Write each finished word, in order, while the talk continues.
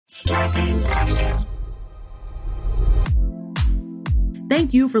Starburns Audio.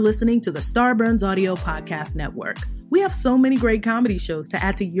 Thank you for listening to the Starburns Audio Podcast Network. We have so many great comedy shows to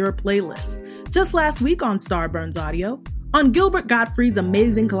add to your playlist. Just last week on Starburns Audio, on Gilbert Gottfried's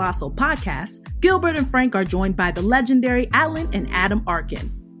Amazing Colossal Podcast, Gilbert and Frank are joined by the legendary Alan and Adam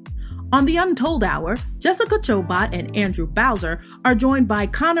Arkin. On The Untold Hour, Jessica Chobot and Andrew Bowser are joined by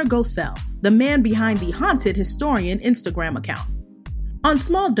Connor Gosell, the man behind the Haunted Historian Instagram account. On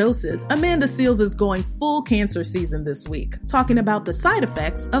Small Doses, Amanda Seales is going full cancer season this week, talking about the side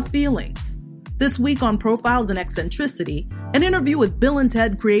effects of feelings. This week on Profiles in Eccentricity, an interview with Bill and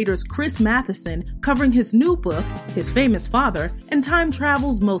Ted creators Chris Matheson covering his new book, His Famous Father, and time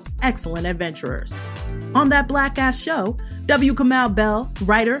travel's most excellent adventurers. On That Black Ass Show, W. Kamau Bell,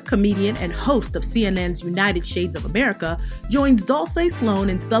 writer, comedian, and host of CNN's United Shades of America, joins Dulce Sloan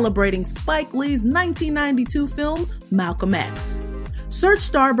in celebrating Spike Lee's 1992 film, Malcolm X. Search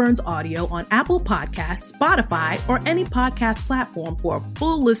Starburns Audio on Apple Podcasts, Spotify, or any podcast platform for a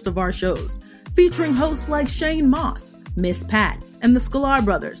full list of our shows, featuring hosts like Shane Moss, Miss Pat, and the Sklar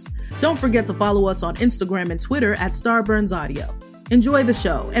Brothers. Don't forget to follow us on Instagram and Twitter at Starburns Audio. Enjoy the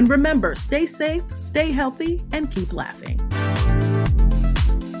show, and remember, stay safe, stay healthy, and keep laughing.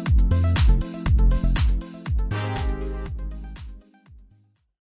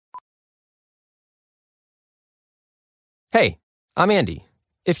 Hey, I'm Andy.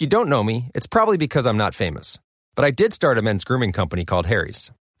 If you don't know me, it's probably because I'm not famous. But I did start a men's grooming company called Harry's.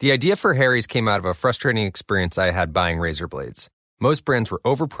 The idea for Harry's came out of a frustrating experience I had buying razor blades. Most brands were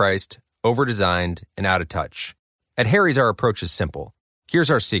overpriced, overdesigned, and out of touch. At Harry's, our approach is simple. Here's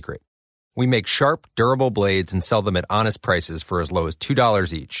our secret. We make sharp, durable blades and sell them at honest prices for as low as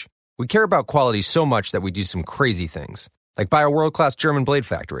 $2 each. We care about quality so much that we do some crazy things, like buy a world-class German blade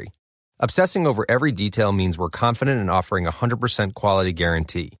factory. Obsessing over every detail means we're confident in offering a 100% quality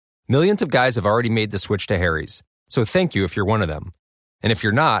guarantee. Millions of guys have already made the switch to Harry's, so thank you if you're one of them. And if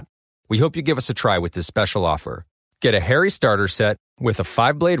you're not, we hope you give us a try with this special offer. Get a Harry starter set with a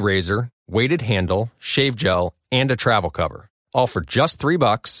 5-blade razor, weighted handle, shave gel, and a travel cover. All for just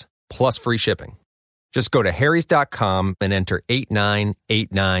 $3 plus free shipping. Just go to harrys.com and enter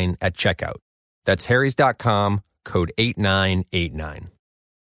 8989 at checkout. That's harrys.com, code 8989.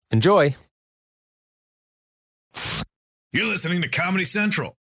 Enjoy. You're listening to Comedy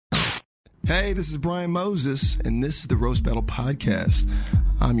Central. Hey, this is Brian Moses, and this is the Roast Battle Podcast.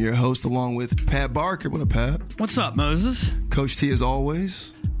 I'm your host along with Pat Barker. What up, Pat? What's up, Moses? Coach T, as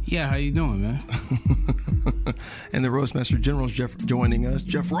always. Yeah, how you doing, man? And the Roastmaster General's joining us,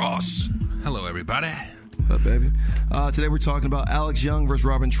 Jeff Ross. Hello, everybody. What up, baby? Today we're talking about Alex Young versus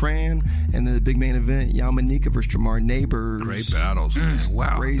Robin Tran, and the big main event, Yamaneika versus Jamar Neighbors. Great battles, man.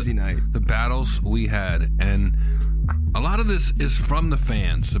 Wow. Crazy night. The battles we had, and a lot of this is from the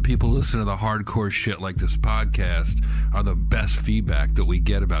fans. The people who listen to the hardcore shit like this podcast are the best feedback that we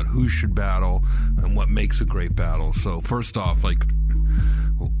get about who should battle and what makes a great battle. So first off,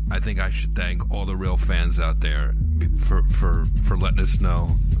 I think I should thank all the real fans out there for letting us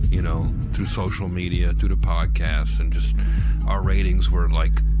know, through social media, through the podcast, and just our ratings were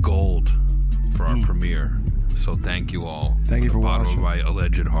like gold for our premiere. So thank you all. Thank you for watching. Bottom of my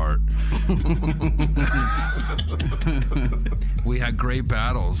alleged heart. We had great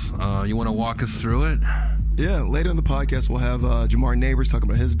battles. You want to walk us through it? Yeah, later in the podcast we'll have Jamar Neighbors talking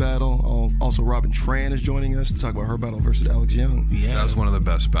about his battle. Also, Robin Tran is joining us to talk about her battle versus Alex Young. Yeah, that was one of the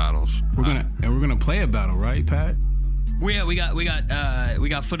best battles. We're gonna play a battle, right, Pat? Yeah, we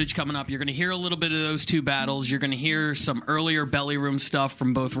got footage coming up. You're going to hear a little bit of those two battles. You're going to hear some earlier belly room stuff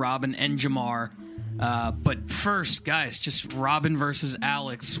from both Robin and Jamar. But first, guys, just Robin versus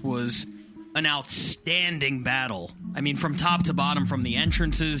Alex was an outstanding battle. I mean, from top to bottom, from the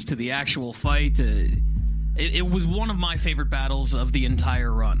entrances to the actual fight, it was one of my favorite battles of the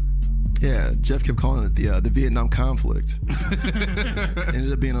entire run. Yeah, Jeff kept calling it the Vietnam conflict.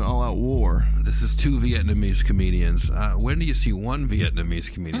 Ended up being an all-out war. This is two Vietnamese comedians. When do you see one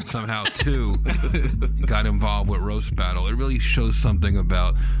Vietnamese comedian? Somehow two got involved with roast battle. It really shows something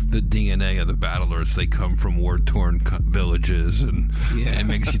about the DNA of the battlers. They come from war-torn villages, and it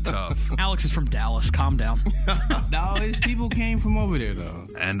makes you tough. Alex is from Dallas. Calm down. No, his people came from over there, though.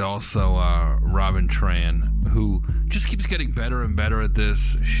 And also Robin Tran, who just keeps getting better and better at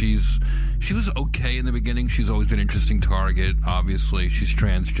this. She was okay in the beginning. She's always an interesting target, obviously. She's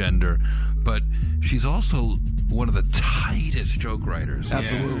transgender. But she's also one of the tightest joke writers.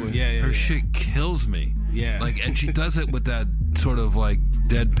 Absolutely. Her shit kills me. Yeah. And she does it with that sort of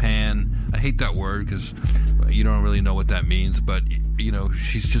deadpan. I hate that word because you don't really know what that means. But,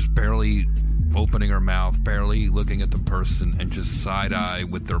 she's just barely opening her mouth, barely looking at the person, and just side eye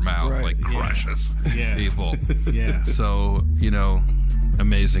with their mouth, Right. like crushes people. Yeah. So,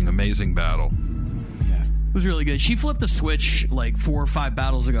 amazing battle. It was really good. She flipped the switch like 4 or 5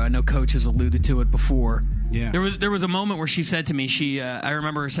 battles ago. I know Coach has alluded to it before. Yeah. There was a moment where she said to me, I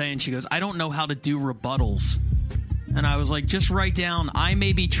remember her saying, she goes, I don't know how to do rebuttals. And I was like, just write down, I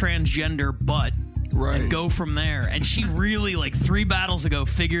may be transgender, but... Right. And go from there. And she really, like 3 battles ago,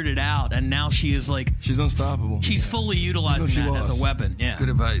 figured it out. And now she is like... She's unstoppable. She's fully utilizing she that as a lost. weapon. Yeah. Good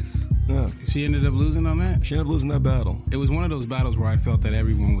advice. Yeah. She ended up losing on that? She ended up losing that battle. It was one of those battles where I felt that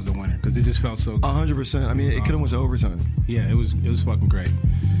everyone was a winner because it just felt so good. 100%. I mean, it could have went to overtime. Yeah, it was fucking great.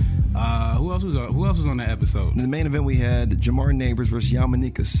 Who else was on that episode? In the main event, we had Jamar Neighbors versus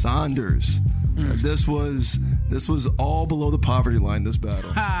Yamaneika Saunders. This was all below the poverty line, this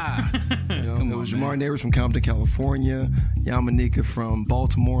battle. It was Jamar Neighbors from Compton, California. Yamaneika from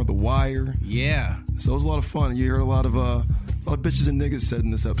Baltimore, The Wire. Yeah. So it was a lot of fun. You heard a lot of bitches and niggas said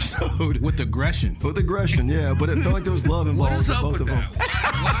in this episode. With aggression. With aggression, yeah. But it felt like there was love involved. What is up both with of them.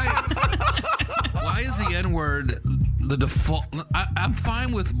 that? Why is the N-word the default? I'm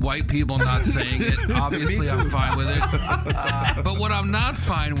fine with white people not saying it. Obviously, I'm fine with it. But what I'm not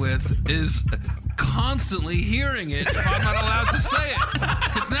fine with is constantly hearing it if I'm not allowed to say it.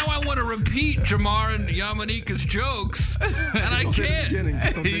 Because now I want to repeat Jamar and Yamaneika's jokes, and I can't.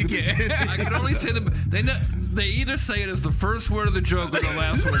 I can only say they either say it as the first word of the joke or the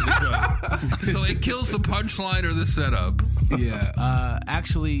last word of the joke. So it kills the punchline or the setup. Yeah.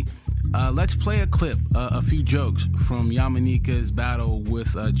 Actually, let's play a clip, a few jokes from Yamaneika's battle with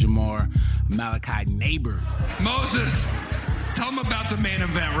Jamar Neighbors. Moses, tell them about the main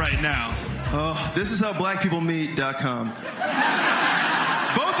event right now. This is how blackpeoplemeet.com.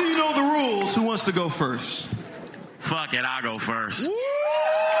 Both of you know the rules. Who wants to go first? Fuck it, I'll go first.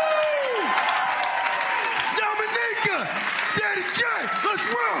 Yamaneika! Daddy J! Let's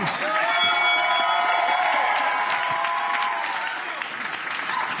roast!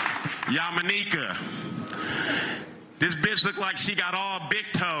 Yamaneika, this bitch look like she got all big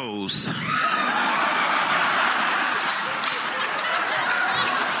toes.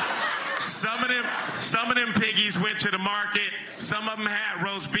 Some of them piggies went to the market. Some of them had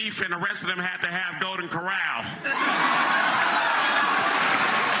roast beef, and the rest of them had to have Golden Corral.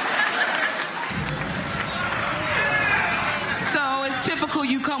 So it's typical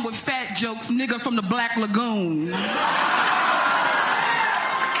you come with fat jokes, nigga from the Black Lagoon.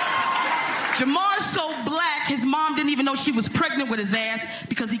 Jamar's so black, his mom didn't even know she was pregnant with his ass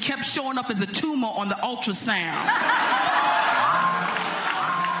because he kept showing up as a tumor on the ultrasound.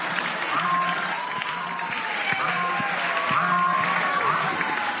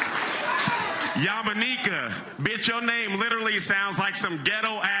 Yamaneika, bitch, your name literally sounds like some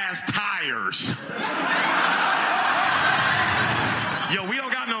ghetto-ass tires. Yo, we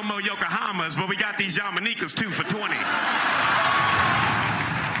don't got no more Yokohamas, but we got these Yamaneikas, 2 for $20.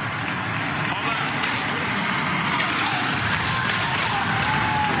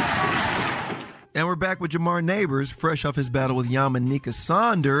 And we're back with Jamar Neighbors, fresh off his battle with Yamaneika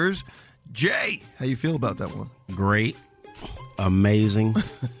Saunders. Jay, how you feel about that one? Great. Amazing.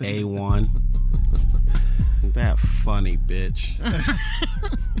 A1. That funny bitch.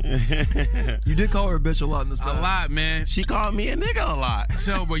 You did call her a bitch a lot in this battle. A lot, man. She called me a nigga a lot.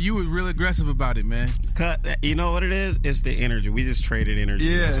 So, but you was real aggressive about it, man. You know what it is? It's the energy. We just traded energy.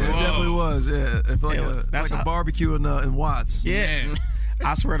 Yeah, it definitely was. Yeah, it felt like a barbecue in Watts. Yeah. Man.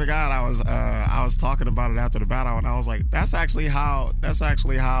 I swear to God, I was talking about it after the battle, and I was like, that's actually how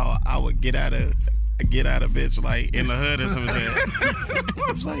I would get at a bitch, like in the hood or something.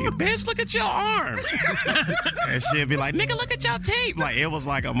 I was like, bitch, look at your arms. And she'd be like, nigga, look at your tape. Like, it was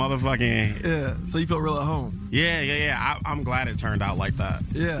like a motherfucking... Yeah, so you felt real at home. Yeah. I'm glad it turned out like that.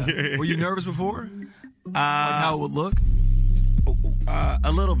 Yeah. Were you nervous before? Like how it would look?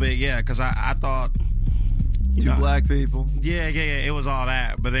 A little bit, yeah, because I thought... Two black people. Yeah. It was all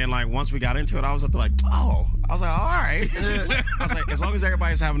that. But then, like, once we got into it, I was like, oh. I was like, all right. I was like, as long as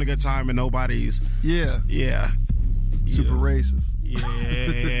everybody's having a good time and nobody's... Yeah. Super racist.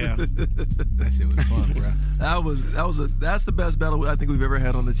 Yeah. That shit was fun, bro. That's the best battle I think we've ever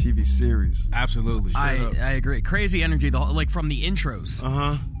had on the TV series. Absolutely. I agree. Crazy energy, like from the intros.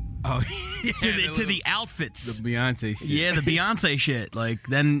 Uh-huh. Oh, yeah, to the outfits, the Beyonce shit. Yeah, the Beyonce shit. Like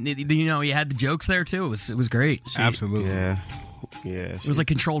then, you had the jokes there too. It was great. Absolutely. Yeah. It was like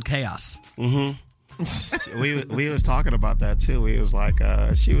controlled chaos. Mm-hmm. we was talking about that too. We was like,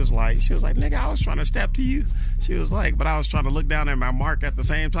 she was like, nigga, I was trying to step to you. She was like, but I was trying to look down at my mark at the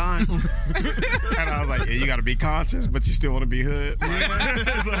same time. And I was like, yeah, you got to be conscious, but you still want to be hood.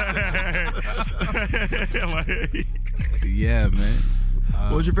 Yeah, man.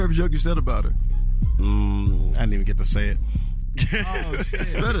 What was your favorite joke you said about her? I didn't even get to say it. Oh shit.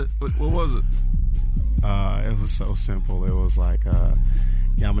 Spit it. What was it? It was so simple. It was like,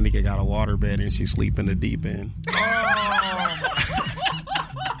 Yamaneika got a water bed and she sleep in the deep end.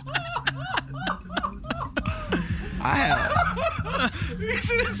 I had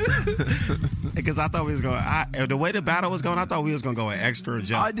because I thought we was going. The way the battle was going, I thought we was going to go an extra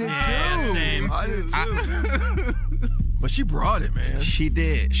jump. I did too. Same. I did too. But she brought it, man. She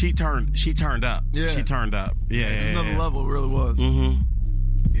did. She turned up. Yeah. She turned up. Yeah. It's another level. It really was. Mm-hmm.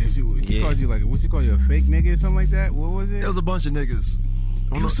 Yeah, she called you like, what you call you, a fake nigga or something like that? What was it? It was a bunch of niggas.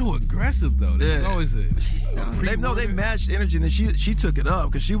 It was so aggressive though. There's always they matched energy, and then she took it up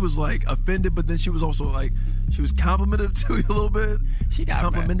because she was like offended, but then she was also like she was complimented to you a little bit. She got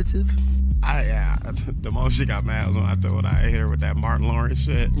complimentative. The most she got mad was when I hit her with that Martin Lawrence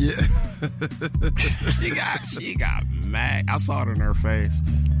shit. Yeah, she got mad. I saw it in her face.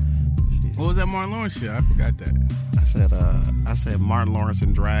 What was that Martin Lawrence shit? I forgot that. I said Martin Lawrence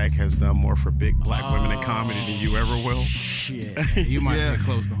in drag has done more for big black women in comedy than you ever will. Shit, you might get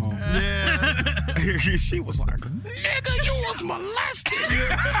close to home. Yeah. She was like, nigga, you was molested.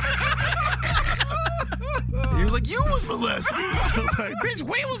 He was like, you was molested. I was like, bitch,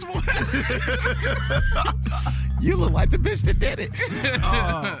 we was molested. You look like the bitch that did it.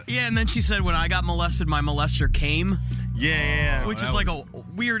 Yeah, and then she said, when I got molested, my molester came. Yeah. Which is like a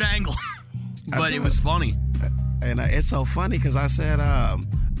weird angle. But it was funny. And it's so funny because I said I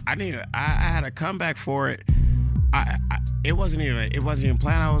had a comeback for it. It wasn't even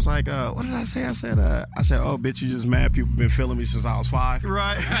planned. I was like, what did I say? I said, oh, bitch, you just mad people been feeling me since I was 5.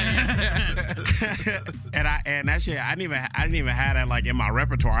 Right. and that shit, I didn't even have that like in my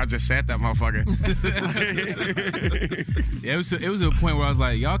repertoire. I just said that motherfucker. Yeah, it was a point where I was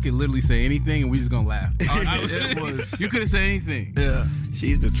like, y'all can literally say anything and we just gonna laugh. You could have said anything. Yeah.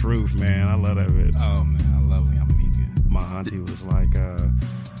 She's the truth, man. I love that bitch. Oh man, I love Yamaneika. My auntie was like,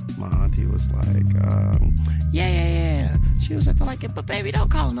 yeah. She was like, but baby, don't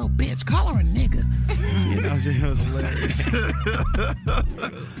call her no bitch. Call her a nigga. You know, she was hilarious.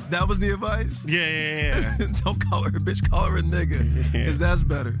 That was the advice? Yeah. Don't call her a bitch, call her a nigga. Because that's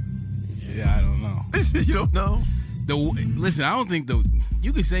better. Yeah, I don't know. You don't know? Listen, I don't think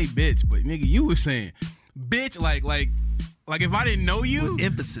you could say bitch, but nigga, you were saying bitch like if I didn't know you, with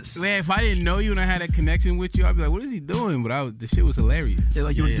emphasis. Man, if I didn't know you and I had a connection with you, I'd be like, what is he doing? But the shit was hilarious. Yeah,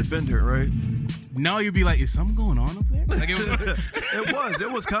 like you would defend her, right? No, you'd be like, is something going on up there? Like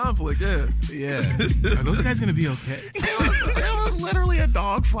it was conflict, yeah. Yeah. Are those guys gonna be okay? It was literally a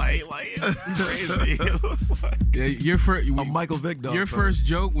dog fight. Like, it was crazy. It was like, yeah, your first Michael Vick dog. Your first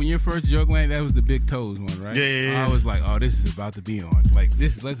joke, when your first joke went, that was the big toes one, right? Yeah. I was like, oh, this is about to be on. Like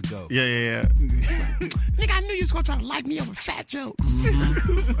this, let's go. Yeah. Nigga, I knew you was gonna try to light me up with fat jokes.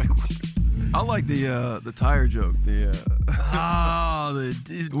 I like the tire joke. The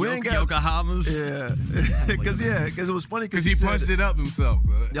Yokohamas. Yeah, because it was funny because he punched it up himself.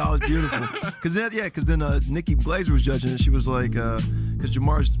 Yeah, it was beautiful. Because then Nikki Glazer was judging, and she was like, because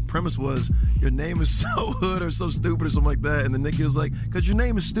Jamar's premise was your name is so hood or so stupid or something like that, and then Nikki was like, because your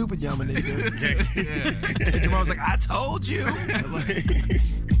name is stupid, Yamaneika. Yeah. And Jamar was like, I told you.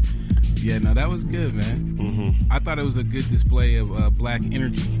 Yeah, no, that was good, man. Mm-hmm. I thought it was a good display of black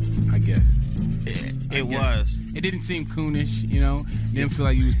energy, I guess. It was. It didn't seem coonish, you know. Didn't feel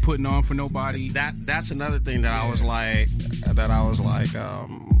like he was putting on for nobody. That's another thing that I was like, that I was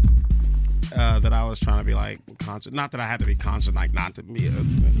trying to be like conscious. Not that I had to be conscious, like not to be,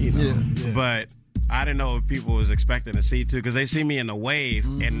 you know. Yeah. But I didn't know if people was expecting to see too, because they see me in the wave,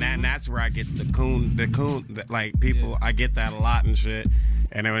 and that's where I get the coon, like people. Yeah. I get that a lot and shit.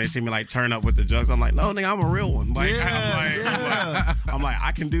 And then when they see me like turn up with the jokes, I'm like, no, nigga, I'm a real one. Like, I'm like,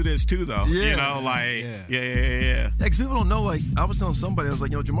 I can do this too, though. Yeah. You know, like, yeah. Because people don't know. Like, I was telling somebody, I was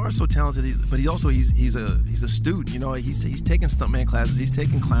like, Jamar's so talented, but he's a student. You know, he's taking stuntman classes, he's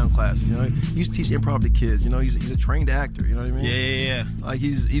taking clown classes. You know, he used to teach improv to kids. You know, he's a trained actor. You know what I mean? Yeah. Like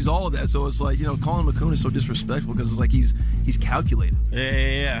he's all of that. So it's like, calling him a coon is so disrespectful because it's like he's calculated.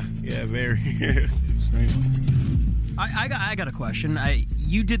 Yeah, very. I got a question.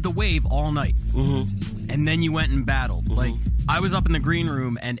 You did the wave all night, mm-hmm. and then you went and battled. Mm-hmm. Like, I was up in the green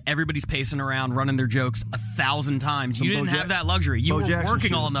room, and everybody's pacing around, running their jokes 1,000 times. You didn't have that luxury. You were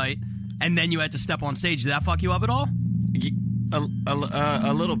working all night, and then you had to step on stage. Did that fuck you up at all?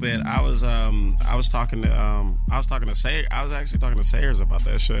 A little bit. I was talking to Sayers about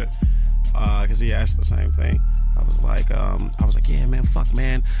that shit because he asked the same thing. I was like, yeah, man, fuck,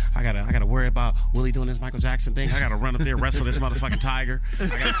 man. I gotta worry about Willie doing this Michael Jackson thing. I gotta run up there, wrestle this motherfucking tiger.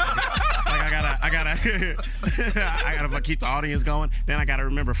 I gotta keep the audience going. Then I gotta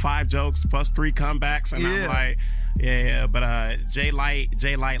remember 5 jokes plus 3 comebacks, and I'm like, yeah. But Jay Light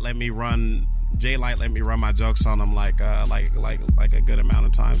let me run my jokes on him like a good amount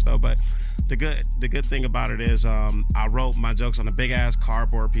of times though. But the good thing about it is I wrote my jokes on a big ass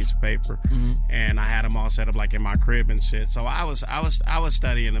cardboard piece of paper, and I had them all set up like in my crib and shit. So I was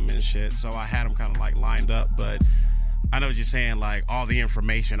studying them and shit. So I had them kind of like lined up. But I know what you're saying, like all the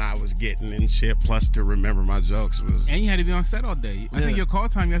information I was getting and shit, plus to remember my jokes was. And you had to be on set all day. I think your call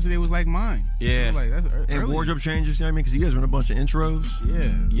time yesterday was like mine. Yeah, like, that's early. And wardrobe changes. You know what I mean? Because you guys run a bunch of intros.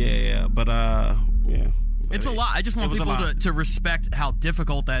 Yeah. But yeah. It's a lot. I just want people to respect how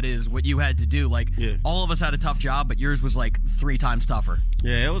difficult that is, what you had to do. Like, all of us had a tough job, but yours was like 3 times tougher.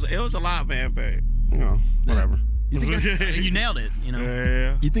 Yeah, it was a lot, man, but, you know, whatever. You nailed it, you know?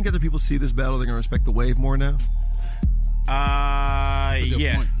 Yeah. You think after people see this battle, they're going to respect the wave more now? Yeah.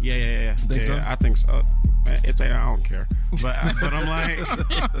 Think so? I think so. If they, I don't care. But I'm like,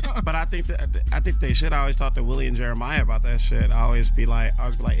 but I think they should. I always talk to Willie and Jeremiah about that shit. I always be like,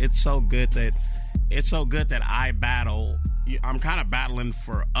 it's so good that I battle. I'm kind of battling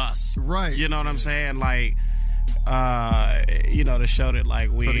for us, right? You know what I'm saying? Like, to show that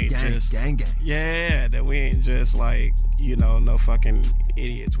like we ain't just gang. Yeah, that we ain't just like no fucking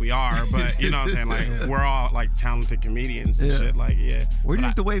idiots. We are, but you know what I'm saying? Like we're all like talented comedians and shit. Like Where do you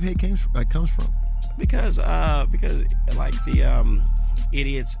think the wave hate comes from? Because like the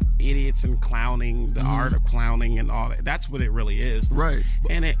idiots and clowning, the art of clowning and all that. That's what it really is, right?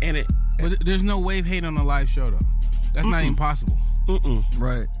 But there's no wave hate on a live show though. That's not impossible.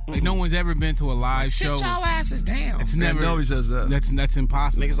 Right. Like no one's ever been to a live show. Sit your asses down. It's never. Nobody says that. That's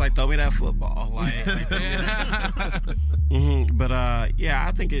impossible. Niggas like, throw me that football. Like, But I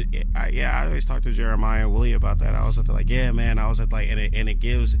think I always talk to Jeremiah and Willie about that. I was like, yeah, man. I was like, and it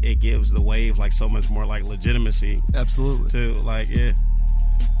gives the wave like so much more like legitimacy. Absolutely. To like, yeah.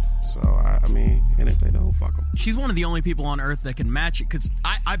 So, I mean, and if they don't, fuck them. She's one of the only people on earth that can match it, because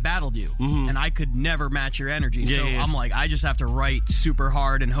I battled you, and I could never match your energy. I'm like, I just have to write super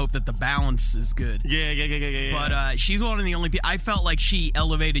hard and hope that the balance is good. Yeah. But she's one of the only people. I felt like she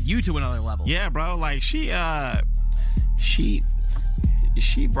elevated you to another level. Yeah, bro. Like, she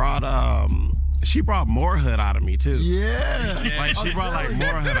brought more hood out of me, too. Yeah. Like, she brought, like,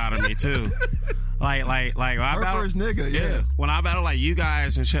 more hood out of me, too. Like when I battle, first nigga, yeah. When I battle like you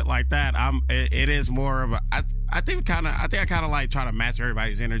guys and shit like that, it is more of a. I think I kind of like try to match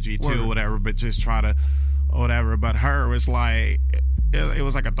everybody's energy too, whatever. But just try to, whatever. But her was like. It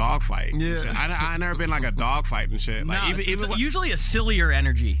was like a dogfight. Yeah, I never been like a dogfight and shit. Like it's usually a sillier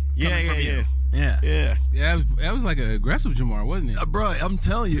energy. Yeah. That was like an aggressive Jamar, wasn't it? Bro, I'm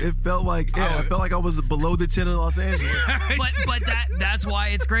telling you, it felt like I was below the 10 in Los Angeles. but that's why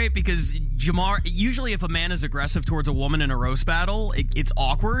it's great, because Jamar, usually if a man is aggressive towards a woman in a roast battle, it's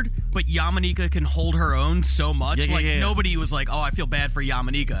awkward. But Yamaneika can hold her own so much. Nobody was like, oh, I feel bad for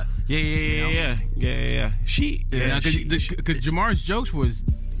Yamaneika. Yeah. Because Jamar's jokes was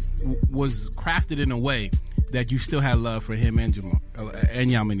crafted in a way that you still had love for him and Jamar and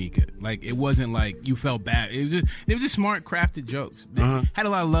Yamaneika. Like, it wasn't like you felt bad. They were just smart, crafted jokes. They had a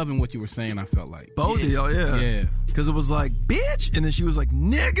lot of love in what you were saying, I felt like. Both of y'all, yeah. Because it was like, bitch, and then she was like,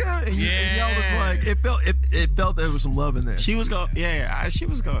 nigga, and y'all was like, it felt there was some love in there. She was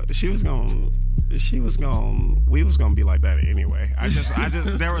going, we was gonna be like that anyway. I just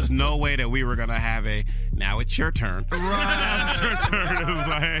there was no way that we were gonna have now it's your turn. Right. Now it's your turn. It was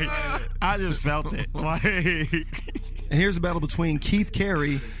like, I just felt it. Like, and here's a battle between Keith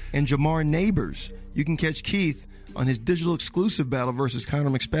Carey and Jamar Neighbors. You can catch Keith on his digital exclusive battle versus Connor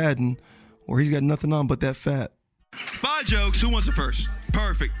McSpadden, where he's got nothing on but that fat. 5 jokes. Who wants it first?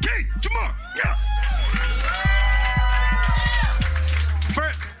 Perfect. Keith, Jamar, yeah.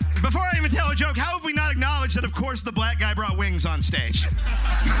 Before I even tell a joke, how have we not acknowledged that, of course, the black guy brought wings on stage?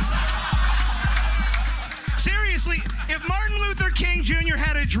 Seriously, if Martin Luther King Jr.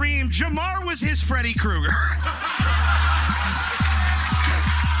 had a dream, Jamar was his Freddy Krueger.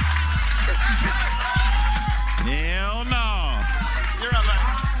 Hell no. You're up, man.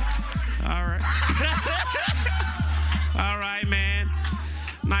 All right. All right, man.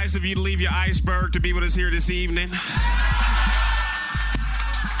 Nice of you to leave your iceberg to be with us here this evening.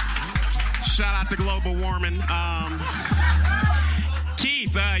 Shout out to global warming.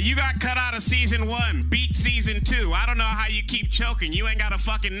 Keith, you got cut out of season 1, beat season 2. I don't know how you keep choking. You ain't got a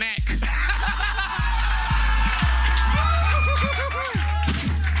fucking neck.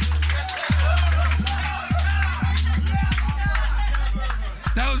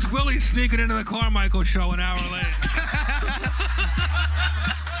 That was Willie sneaking into the Carmichael show an hour late.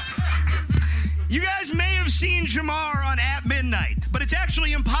 You guys may have seen Jamar on At Midnight, but it's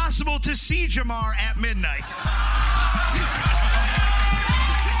actually impossible to see Jamar at midnight.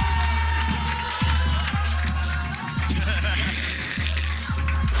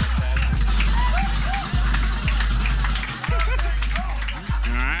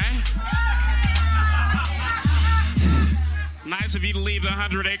 Nice of you to leave the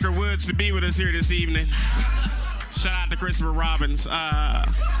 100-acre woods to be with us here this evening. Shout out to Christopher Robbins. All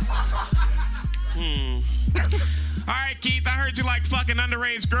right, Keith, I heard you like fucking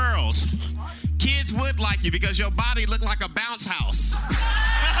underage girls. Kids would like you because your body looked like a bounce house.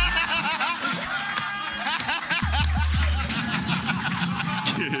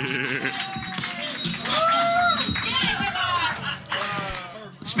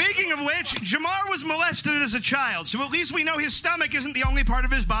 Speaking of which, Jamar was molested as a child, so at least we know his stomach isn't the only part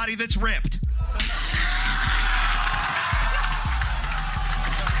of his body that's ripped.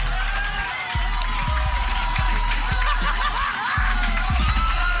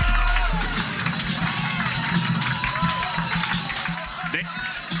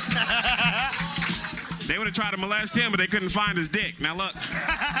 They would have tried to molest him, but they couldn't find his dick. Now, look,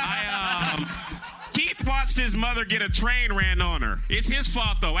 Keith watched his mother get a train ran on her. It's his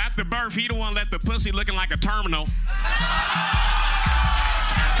fault, though. After birth, he don't want to let the pussy looking like a terminal.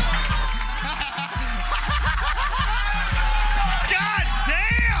 God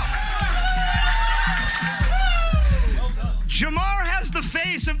damn! Jamar has the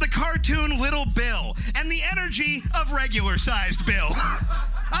face of the cartoon Little Bill and the energy of regular-sized Bill.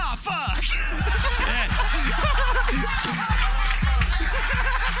 Ah, fuck.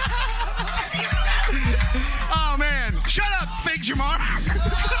 Oh, man. Shut up, fake Jamar.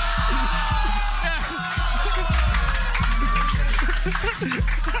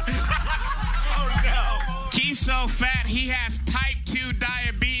 Oh, no. Keith's so fat, he has type 2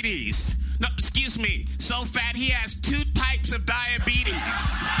 diabetes. No, excuse me. So fat, he has 2 types of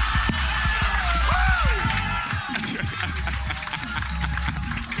diabetes.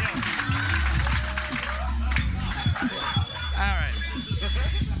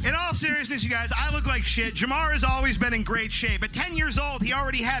 In all seriousness, you guys, I look like shit. Jamar has always been in great shape. At 10 years old, he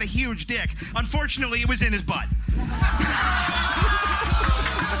already had a huge dick. Unfortunately, it was in his butt.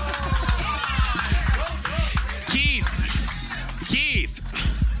 Keith,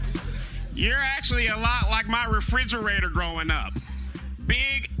 you're actually a lot like my refrigerator growing up.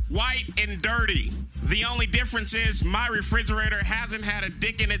 Big, white, and dirty. The only difference is my refrigerator hasn't had a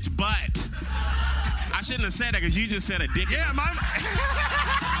dick in its butt. I shouldn't have said that because you just said a dick. Yeah,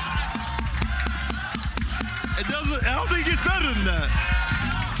 It doesn't. I don't think it gets better than that.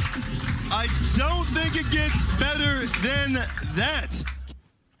 I don't think it gets better than that.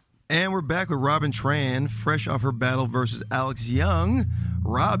 And we're back with Robin Tran, fresh off her battle versus Alex Young.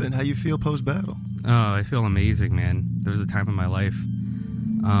 Robin, how you feel post-battle? Oh, I feel amazing, man. There was a time in my life.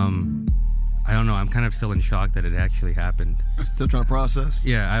 I don't know. I'm kind of still in shock that it actually happened. Still trying to process?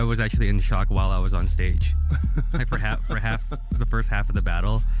 Yeah, I was actually in shock while I was on stage. Like for the first half of the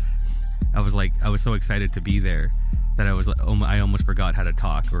battle, I was so excited to be there that I almost forgot how to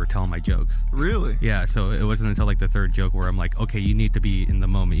talk or tell my jokes. Really? Yeah. So it wasn't until like the third joke where I'm like, okay, you need to be in the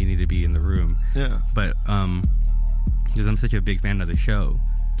moment. You need to be in the room. Yeah. But because I'm such a big fan of the show.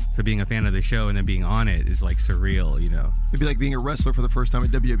 So being a fan of the show and then being on it is like surreal, you know. It'd be like being a wrestler for the first time at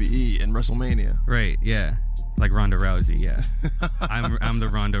WWE and WrestleMania. Right, yeah. Like Ronda Rousey, yeah. I'm the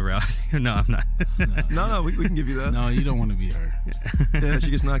Ronda Rousey. No, I'm not. No, we can give you that. No, you don't want to be her. Yeah,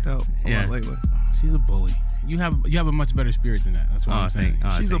 she gets knocked out a lot lately. She's a bully. You have a much better spirit than that. That's what I'm saying.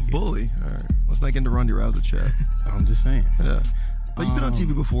 She's a bully. All right. Let's not get into Ronda Rousey chat. I'm just saying. Yeah. But you've been on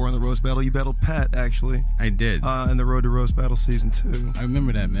TV before on the Roast Battle. You battled Pat, actually. I did. In the Road to Roast Battle Season 2. I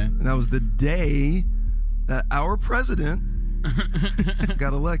remember that, man. And that was the day that our president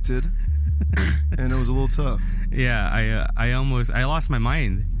got elected, and it was a little tough. Yeah, I lost my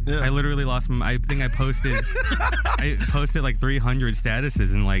mind. Yeah. I literally lost my. I think I posted like 300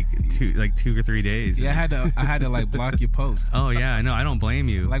 statuses in like 2 or 3 days. Yeah, I had to like block your post. Oh yeah, I know. I don't blame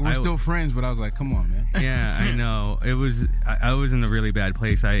you. Like we're still friends, but I was like, come on, man. Yeah, I know. It was. I was in a really bad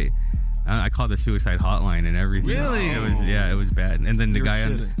place. I called the suicide hotline and everything. Really? It was bad. And then the guy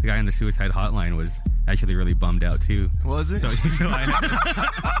on the suicide hotline was actually really bummed out too. Was it? So,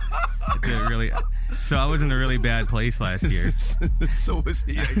 to really. So I was in a really bad place last year. So was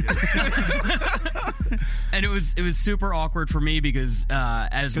he, I guess. And it was super awkward for me because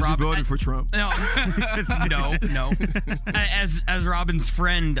as Robin, you voted for Trump. No. As Robin's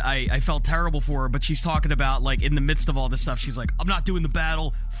friend, I felt terrible for her, but she's talking about, like, in the midst of all this stuff, she's like, I'm not doing the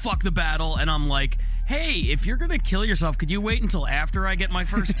battle, fuck the battle, and I'm like, hey, if you're gonna kill yourself, could you wait until after I get my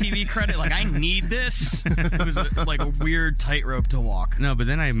first TV credit? Like, I need this. It was like a weird tightrope to walk. No, but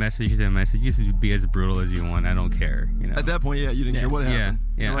then I messaged him. I said, "You should be as brutal as you want. I don't care." You know. At that point, you didn't care what happened.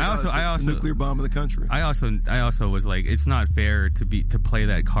 Yeah. Like, I also the nuclear bomb of the country. I also was like, it's not fair to play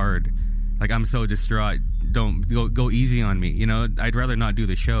that card. Like, I'm so distraught. Don't go easy on me. You know, I'd rather not do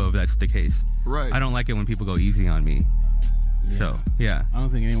the show if that's the case. Right. I don't like it when people go easy on me. Yeah. So yeah, I don't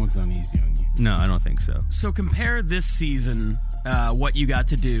think anyone's done easy on you. No, I don't think so. So compare this season, what you got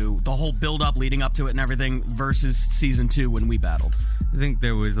to do, the whole build-up leading up to it and everything, versus Season 2 when we battled. I think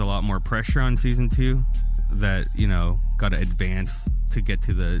there was a lot more pressure on Season 2 that, you know, got to advance to get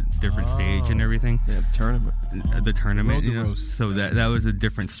to the different stage and everything. Yeah, the tournament. The tournament, you know? Roast. So that was a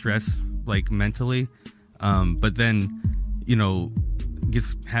different stress, like, mentally. But then, you know,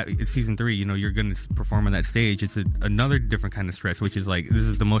 it's Season 3, you know, you're going to perform on that stage. It's another different kind of stress, which is like, this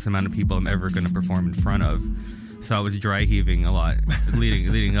is the most amount of people I'm ever going to perform in front of. So I was dry heaving a lot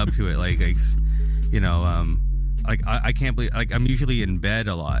leading up to it. Like, you know, like I can't believe, like, I'm usually in bed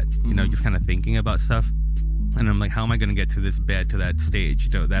a lot, you know, just kind of thinking about stuff. And I'm like, how am I going to get to this bed, to that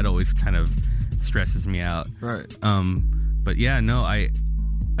stage? So that always kind of stresses me out. Right. But yeah, no, I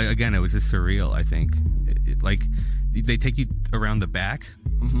again, it was just surreal, I think. Like, they take you around the back,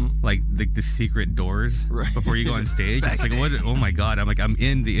 like the secret doors before you go on stage. It's like, what? Oh my God! I'm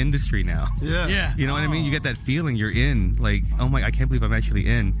in the industry now. Yeah. You know what I mean? You get that feeling you're in. Like, oh my! I can't believe I'm actually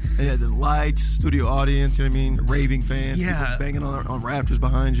in. Yeah, the lights, studio audience. You know what I mean? Raving fans. Yeah. People banging on rafters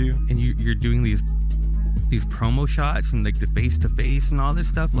behind you. And you're doing these promo shots and like the face to face and all this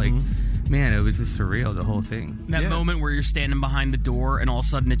stuff. Like, man, it was just surreal, the whole thing. That moment where you're standing behind the door and all of a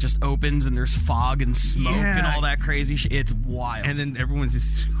sudden it just opens and there's fog and smoke and all that crazy shit. It's wild. And then everyone's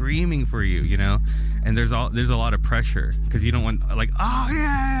just screaming for you, you know? And there's a lot of pressure because you don't want, like, oh,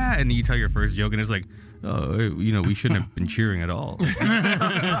 yeah. And you tell your first joke and it's like, oh, you know, we shouldn't have been cheering at all.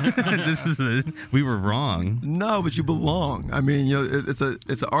 We were wrong. No, but you belong. I mean, you know, it's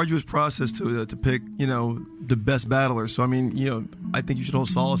an arduous process to pick, you know, the best battler. So I mean, you know, I think you should hold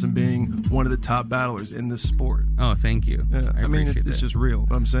solace in being one of the top battlers in this sport. Oh, thank you. Yeah, I mean, it's just real.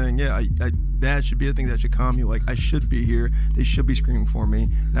 But I'm saying, yeah, that should be a thing that should calm you. Like, I should be here. They should be screaming for me,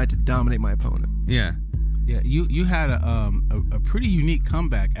 not to dominate my opponent. Yeah. Yeah, you had a pretty unique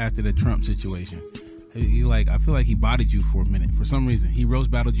comeback after the Trump situation. I feel like he bodied you for a minute for some reason. He roast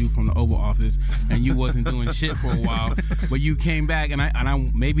battled you from the Oval Office, and you wasn't doing shit for a while. But you came back, and I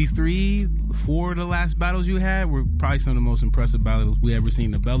maybe 3-4 of the last battles you had were probably some of the most impressive battles we ever seen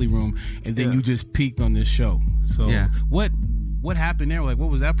in the Belly Room. And then you just peaked on this show. So what happened there? Like, what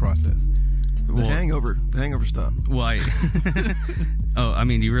was that process? The hangover stuff. Well, I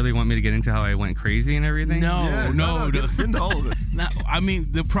mean, do you really want me to get into how I went crazy and everything? No. Get into all of it. No, I mean,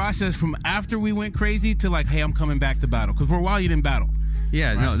 the process from after we went crazy to like, hey, I'm coming back to battle. Because for a while you didn't battle. Yeah,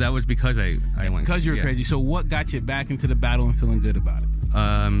 right? No, that was because I went because you were crazy. So what got you back into the battle and feeling good about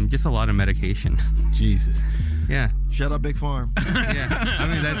it? Just a lot of medication. Jesus. Yeah. Shout out Big Farm. Yeah. I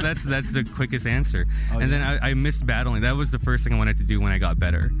mean, that's the quickest answer. Then I missed battling. That was the first thing I wanted to do when I got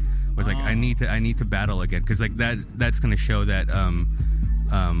better. Was like, I need to battle again, because like that's going to show that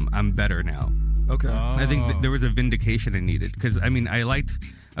I'm better now. Okay. I think there was a vindication I needed, because I mean, I liked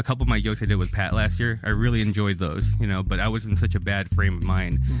a couple of my jokes I did with Pat last year. I really enjoyed those, you know, but I was in such a bad frame of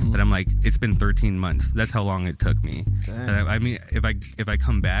mind that I'm like, it's been 13 months. That's how long it took me. I mean, if I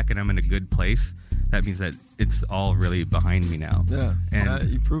come back and I'm in a good place, that means that it's all really behind me now. Yeah, and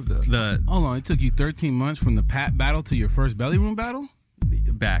you proved that. Hold on, it took you 13 months from the Pat battle to your first Belly Room battle?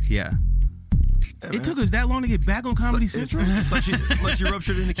 Back, yeah. It took us that long to get back on Comedy Central? It's like she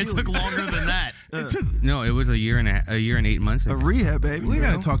ruptured an Achilles. It took longer than that. No, it was a year and 8 months. A rehab, baby. We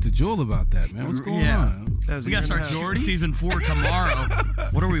got to talk to Joel about that, man. What's going on? We got to start season 4 tomorrow.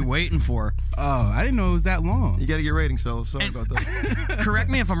 What are we waiting for? Oh, I didn't know it was that long. You got to get ratings, fellas. Sorry about that. Correct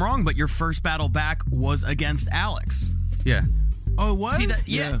me if I'm wrong, but your first battle back was against Alex. Yeah. Oh, it was? See,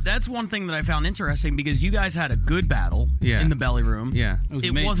 that's one thing that I found interesting, because you guys had a good battle in the Belly Room. Yeah.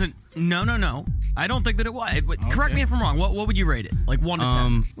 It wasn't. No. I don't think that it was. Correct me if I'm wrong. What would you rate it? Like 1 to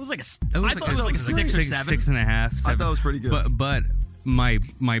 10? It was like I thought it was like a 6 or 7. 6.5. 7. I thought it was pretty good. But my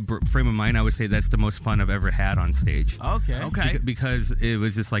frame of mind, I would say that's the most fun I've ever had on stage. Okay. Because it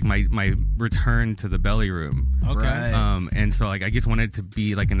was just like my return to the belly room. Okay. Right. And so like I just wanted to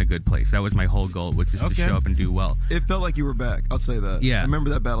be like in a good place. That was my whole goal, was just to show up and do well. It felt like you were back. I'll say that. Yeah. I remember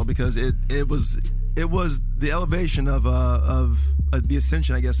that battle because it was the elevation of the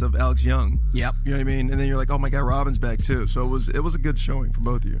ascension, I guess, of Alex Young. Yep. You know what I mean? And then you're like, oh my God, Robin's back too. So it was a good showing for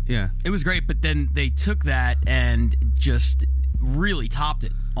both of you. Yeah. It was great, but then they took that and just really topped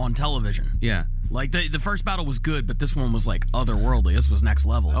it on television. Yeah. Like the first battle was good, but this one was like otherworldly. This was next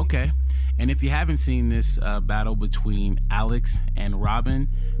level. Okay. And if you haven't seen this battle between Alex and Robin,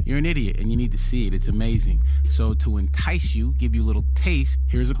 you're an idiot and you need to see it. It's amazing. So to entice you, give you a little taste,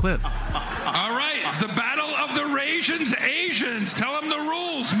 here's a clip. All right, the battle of the Asians. Tell them the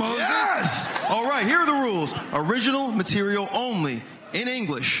rules, Moses. Yes! All right, here are the rules. Original material only, in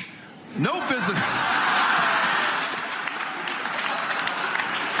English. No physical...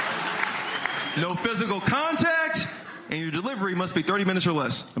 No physical contact, and your delivery must be 30 minutes or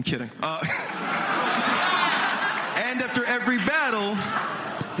less. I'm kidding. And after every battle,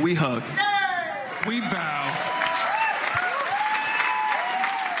 we hug. We bow.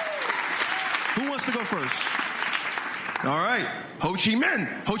 Who wants to go first? All right. Ho Chi men,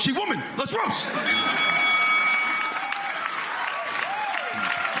 Ho Chi woman, let's roast.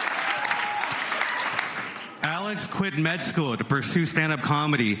 Alex quit med school to pursue stand-up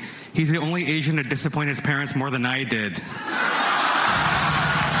comedy. He's the only Asian to disappoint his parents more than I did.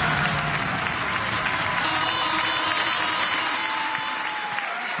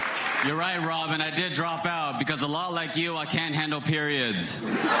 You're right, Robin. I did drop out because a lot like you, I can't handle periods.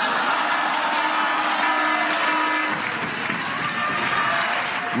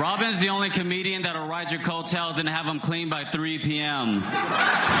 Robin's the only comedian that'll ride your coattails and have them clean by 3 p.m.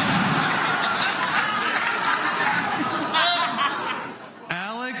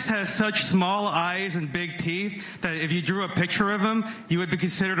 Alex has such small eyes and big teeth that if you drew a picture of him, you would be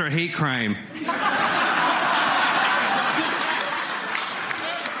considered a hate crime.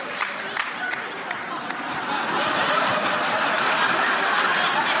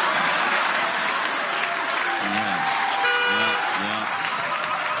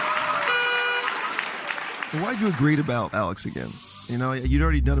 Why'd you agree about Alex again? You know, you'd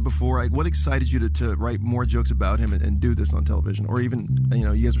already done it before. Like, what excited you to write more jokes about him and do this on television? Or even, you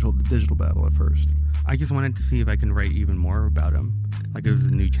know, you guys were told the digital battle at first. I just wanted to see if I can write even more about him. Like, it was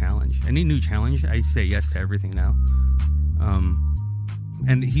a new challenge. Any new challenge, I say yes to everything now.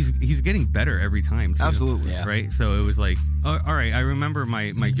 And he's getting better every time, too. Absolutely. Yeah. Right? So it was like, all right, I remember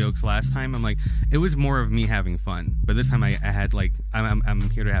my jokes last time. I'm like, it was more of me having fun. But this time I had like, I'm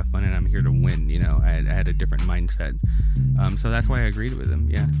here to have fun and I'm here to win, you know. I had a different mindset. So that's why I agreed with him,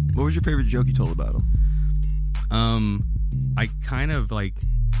 yeah. What was your favorite joke you told about him? I kind of like,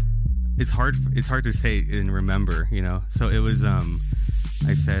 it's hard to say and remember, you know. So it was,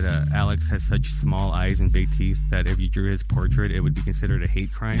 I said, Alex has such small eyes and big teeth that if you drew his portrait, it would be considered a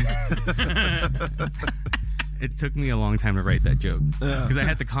hate crime. It took me a long time to write that joke because I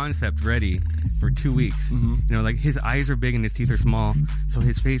had the concept ready for 2 weeks. Mm-hmm. You know, like his eyes are big and his teeth are small, so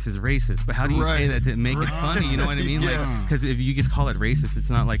his face is racist. But how do you say that to make it funny? You know what I mean? Yeah. Like, because if you just call it racist,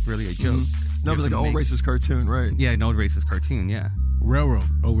 it's not like really a joke. Mm-hmm. No, but like an old racist cartoon, right? Yeah, an old racist cartoon. Yeah.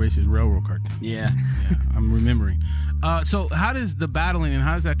 Racist railroad cartoon. Yeah. I'm remembering. So how does the battling and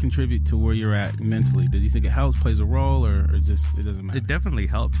how does that contribute to where you're at mentally? Did you think it helps, plays a role, or just it doesn't matter? It definitely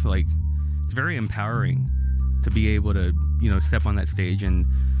helps. Like, it's very empowering to be able to, you know, step on that stage and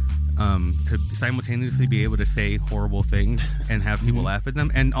to simultaneously be able to say horrible things and have people laugh at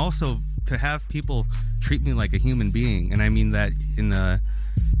them, and also to have people treat me like a human being. And I mean that in the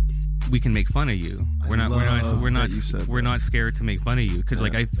we can make fun of you. We're not scared to make fun of you because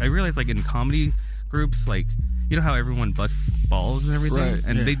like I realize like in comedy groups, like, you know how everyone busts balls and everything, right,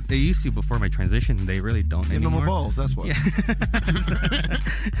 and they used to before my transition. They really don't anymore. No more balls. That's why. Yeah.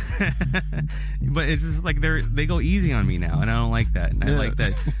 But it's just like they go easy on me now, and I don't like that. And I like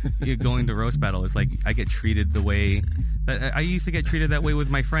that going to roast battle is like I get treated the way that I used to get treated that way with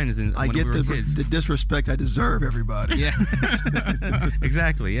my friends, and I when get we were kids. the disrespect I deserve. Everybody. Yeah.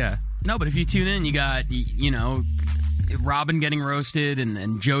 Exactly. Yeah. No, but if you tune in, you got, you know, Robin getting roasted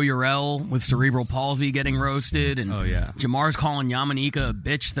and Joe Urell with cerebral palsy getting roasted, and Jamar's calling Yamaneika a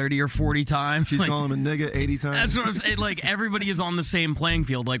bitch 30 or 40 times. She's calling him a nigga 80 times. That's what I'm saying. Like, everybody is on the same playing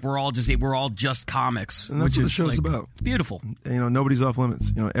field. Like, we're all just comics. And that's what the show's about. Beautiful. You know, nobody's off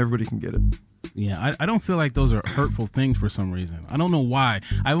limits. You know, everybody can get it. Yeah, I don't feel like those are hurtful things for some reason. I don't know why.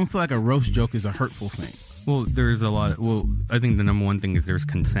 I don't feel like a roast joke is a hurtful thing. Well, there's a lot. I think the number one thing is there's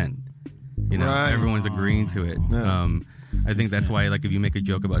consent. You know, everyone's agreeing to it. Yeah. I think that's why, like, if you make a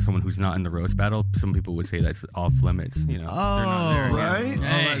joke about someone who's not in the roast battle, some people would say that's off limits. You know, they're not there. Right?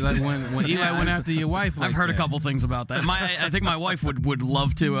 Hey. Like when Eli went after your wife. I've heard a couple things about that. I think my wife would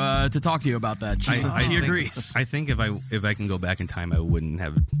love to talk to you about that. She agrees. I think if I can go back in time, I wouldn't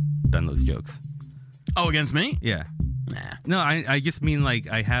have done those jokes. Oh, against me? Yeah. Nah. No, I just mean, like,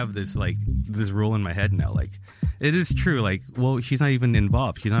 I have this rule in my head now. Like, it is true. Like, well, she's not even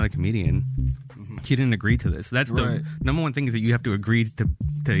involved. She's not a comedian. She didn't agree to this. That's the number one thing, is that you have to agree to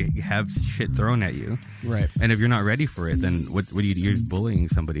have shit thrown at you. Right. And if you're not ready for it, then what do you do? You're just bullying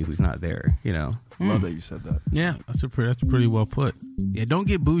somebody who's not there, you know? Love that you said that. Yeah, that's pretty well put. Yeah, don't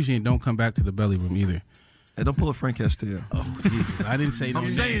get bougie and don't come back to the belly room either. Hey, don't pull a Frank Castillo. Oh, Jesus. I didn't say no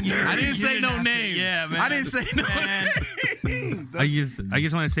name. I didn't say no name. Yeah, man. I didn't say no name. I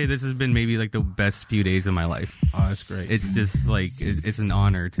just want to say this has been maybe like the best few days of my life. Oh, that's great. It's just like it's an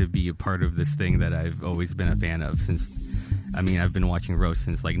honor to be a part of this thing that I've always been a fan of since. I mean, I've been watching roast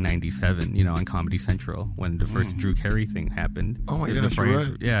since like '97, you know, on Comedy Central when the first Drew Carey thing happened. Oh my gosh, you're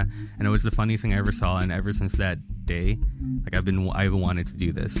right. Yeah, and it was the funniest thing I ever saw, and ever since that day, like I've wanted to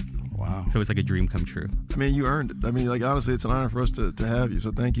do this. Wow. So it's like a dream come true. I mean, you earned it. I mean, like, honestly, it's an honor for us to have you.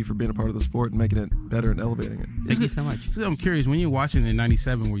 So thank you for being a part of the sport and making it better and elevating it. Thank you so much. So I'm curious, when you were watching in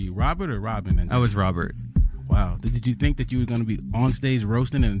 '97, were you Robert or Robin? I was Robert. Wow. Did you think that you were going to be on stage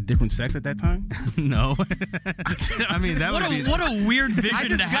roasting in a different sex at that time? No. I mean, that would be... What a weird vision I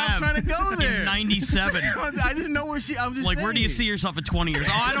just to have. trying to go there. In '97. I didn't know where I'm just like, saying. where do you see yourself at 20 years?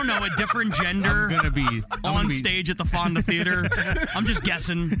 Oh, I don't know. A different gender. I'm gonna be on stage at the Fonda Theater. I'm just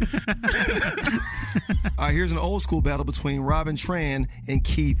guessing. All right, here's an old school battle between Robin Tran and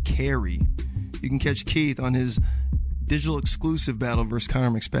Keith Carey. You can catch Keith on his digital exclusive battle versus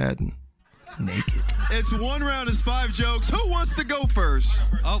Connor McSpadden. Naked. It's 1 round, it's 5 jokes. Who wants to go first?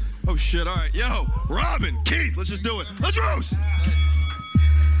 Oh shit, all right. Yo, Robin, Keith, let's just do it. Let's roast!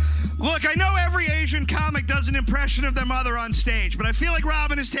 Look, I know every Asian comic does an impression of their mother on stage, but I feel like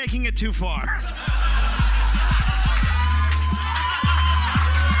Robin is taking it too far.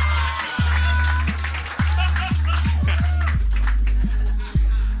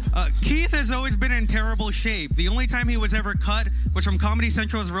 Keith has always been in terrible shape. The only time he was ever cut was from Comedy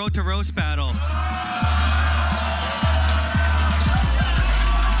Central's Road to Roast Battle.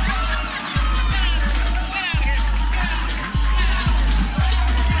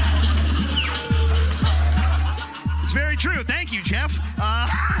 It's very true. Thank you, Jeff.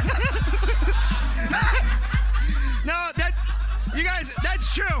 You guys,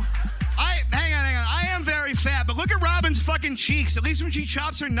 that's true. Hang on. I am very fat, but look at Robin's fucking cheeks. At least when she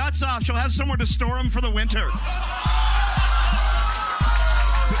chops her nuts off, she'll have somewhere to store them for the winter.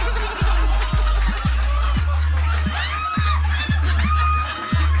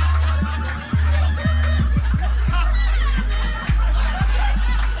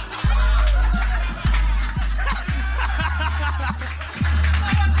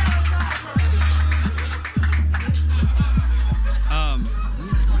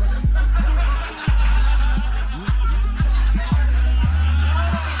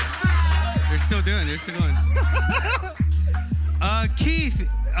 They're still going.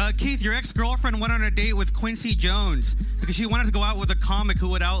 Keith, your ex-girlfriend went on a date with Quincy Jones because she wanted to go out with a comic who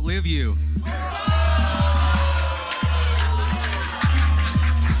would outlive you.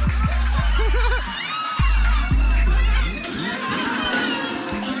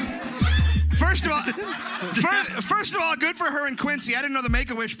 First of all, good for her and Quincy. I didn't know the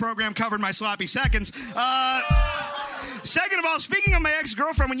Make-A-Wish program covered my sloppy seconds. Second of all, speaking of my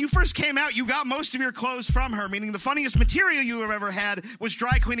ex-girlfriend, when you first came out, you got most of your clothes from her, meaning the funniest material you have ever had was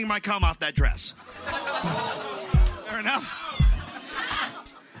dry cleaning my cum off that dress. Fair enough.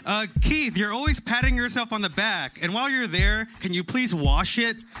 Keith, you're always patting yourself on the back, and while you're there, can you please wash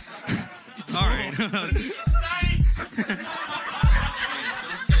it? All right.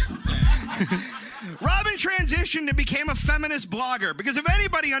 Robin transitioned and became a feminist blogger because if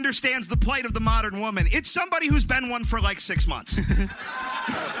anybody understands the plight of the modern woman, it's somebody who's been one for like 6 months.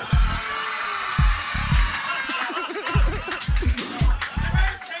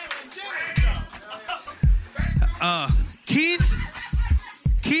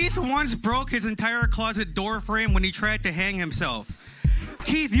 Keith once broke his entire closet door frame when he tried to hang himself.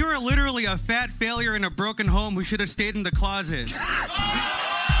 Keith, you are literally a fat failure in a broken home who should have stayed in the closet.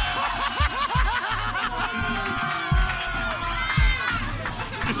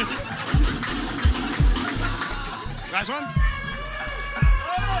 Last one?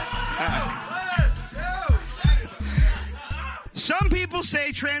 Some people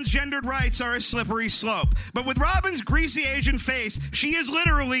say transgendered rights are a slippery slope, but with Robin's greasy Asian face, she is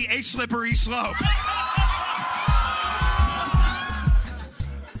literally a slippery slope.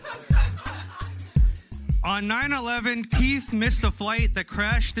 On 9/11, Keith missed a flight that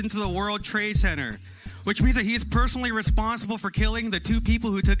crashed into the World Trade Center, which means that he is personally responsible for killing the 2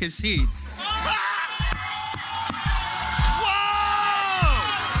 people who took his seat.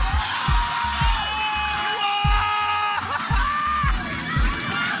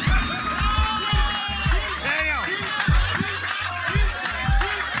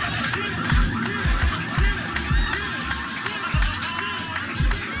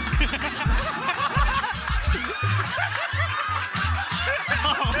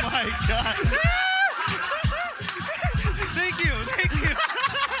 God. Thank you.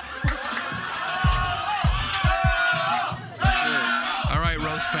 All right,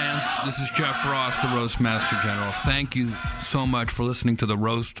 Roast fans, this is Jeff Ross, the Roast Master General. Thank you so much for listening to the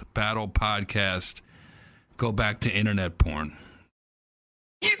Roast Battle Podcast. Go back to internet porn.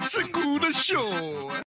 It's a good show.